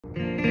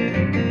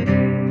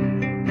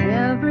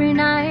Every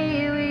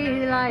night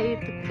we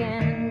light the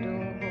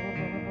candle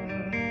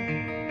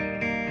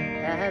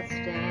that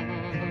stands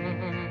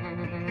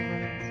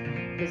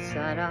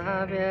beside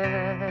our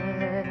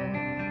bed.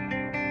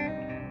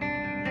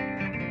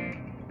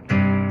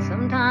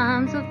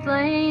 Sometimes the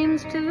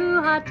flame's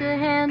too hot to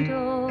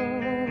handle.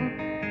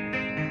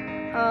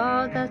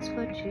 Oh, that's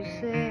what you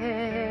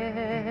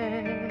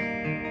said.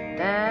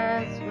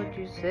 That's what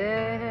you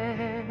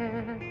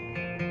said.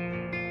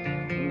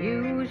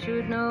 You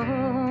should know,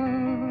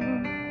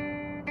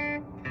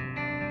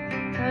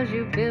 'cause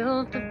you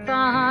built a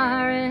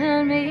fire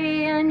in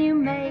me and you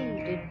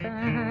made it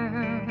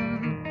burn.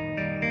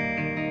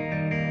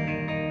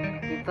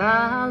 You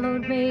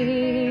followed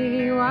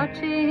me,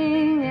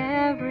 watching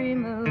every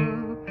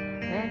move,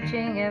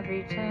 matching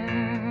every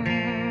turn.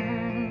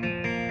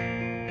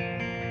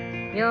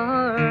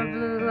 Your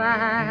blue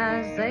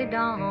eyes, they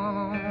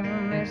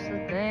don't miss a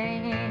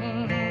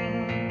thing.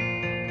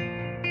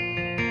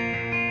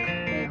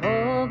 They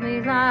hold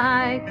me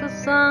like the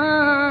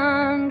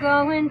sun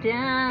going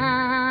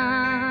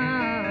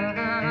down.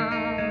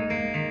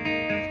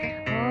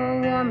 Oh,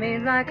 warm me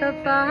like a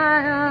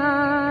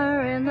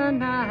fire in the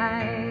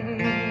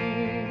night,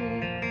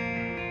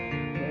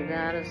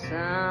 without a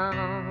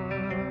sound.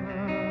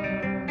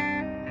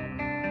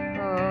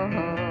 Oh,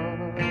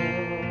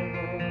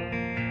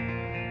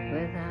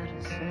 without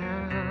a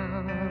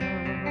sound.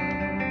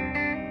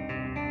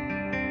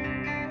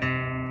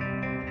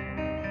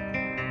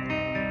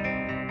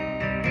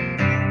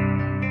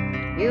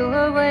 You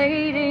were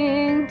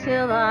waiting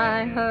till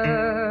I heard,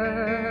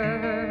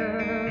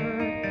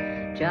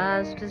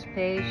 just as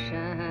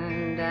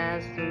patient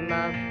as the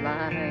love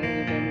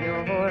light in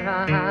your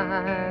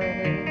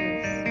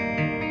eyes.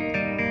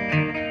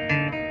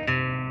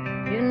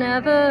 You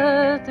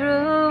never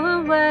threw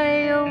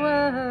away a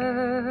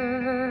word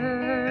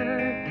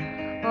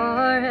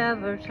or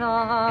ever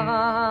talked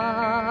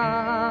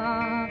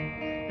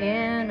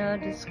in a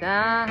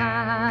disguise.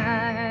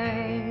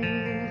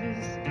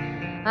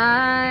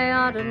 I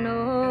ought to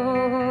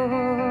know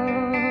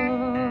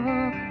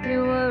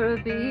you were a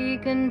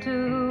beacon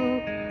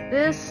to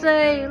this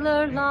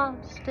sailor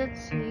lost at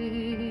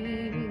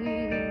sea.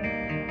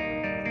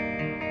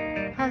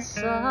 I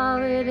saw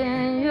it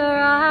in your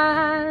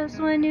eyes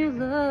when you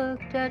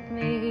looked at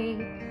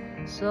me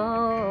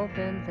so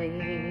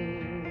openly.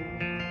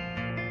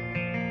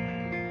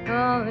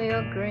 Oh,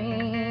 your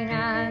green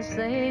eyes,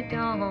 they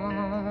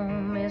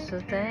don't miss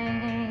a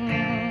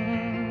thing.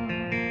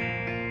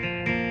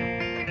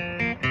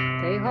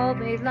 They hold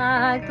me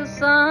like the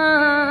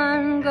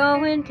sun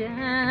going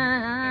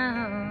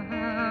down.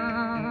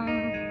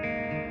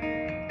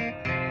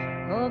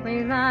 Hold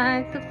me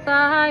like the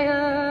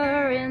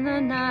fire in the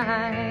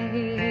night,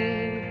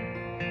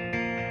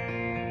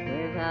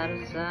 without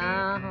a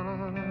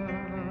sound.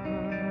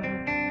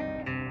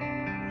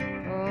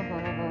 Oh,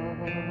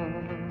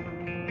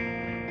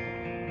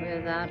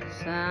 without a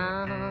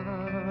sound.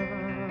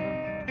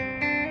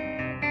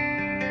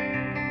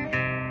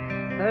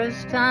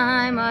 First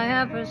time I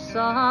ever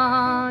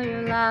saw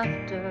your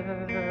laughter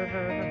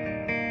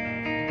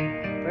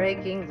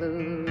breaking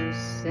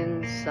loose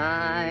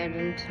inside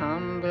and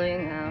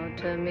tumbling out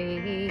to me.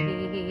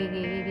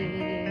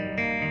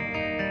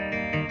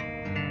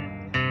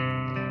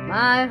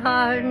 My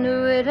heart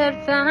knew it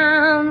had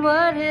found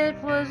what it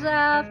was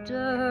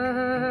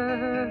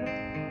after,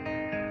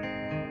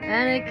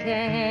 and it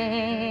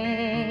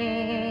came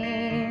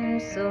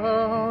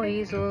so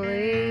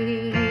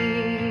easily.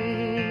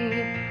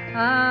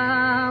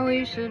 Ah,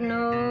 we should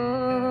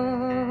know,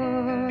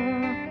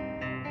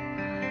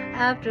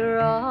 after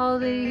all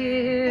the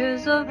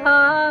years of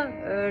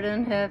hard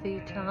and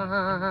heavy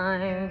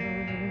times,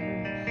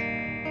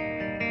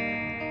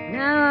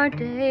 now our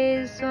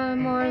days are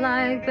more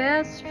like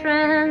best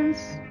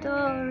friends'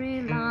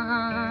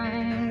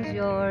 storylines,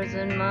 yours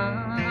and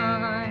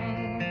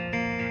mine.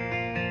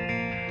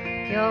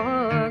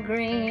 Your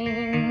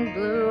green,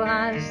 blue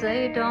eyes,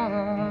 they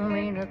don't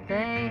mean a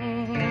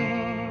thing.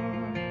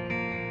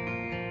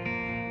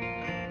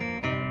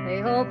 They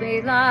hold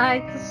me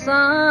like the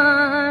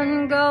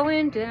sun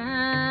going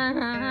down.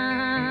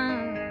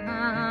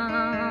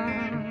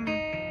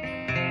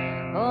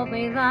 Hold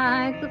me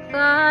like the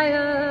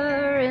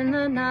fire in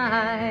the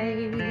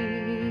night,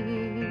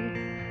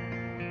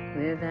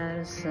 without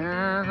a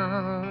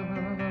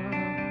sound.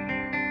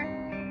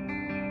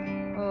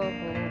 Oh,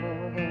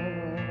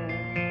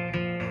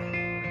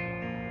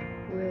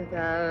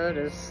 without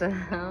a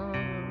sound.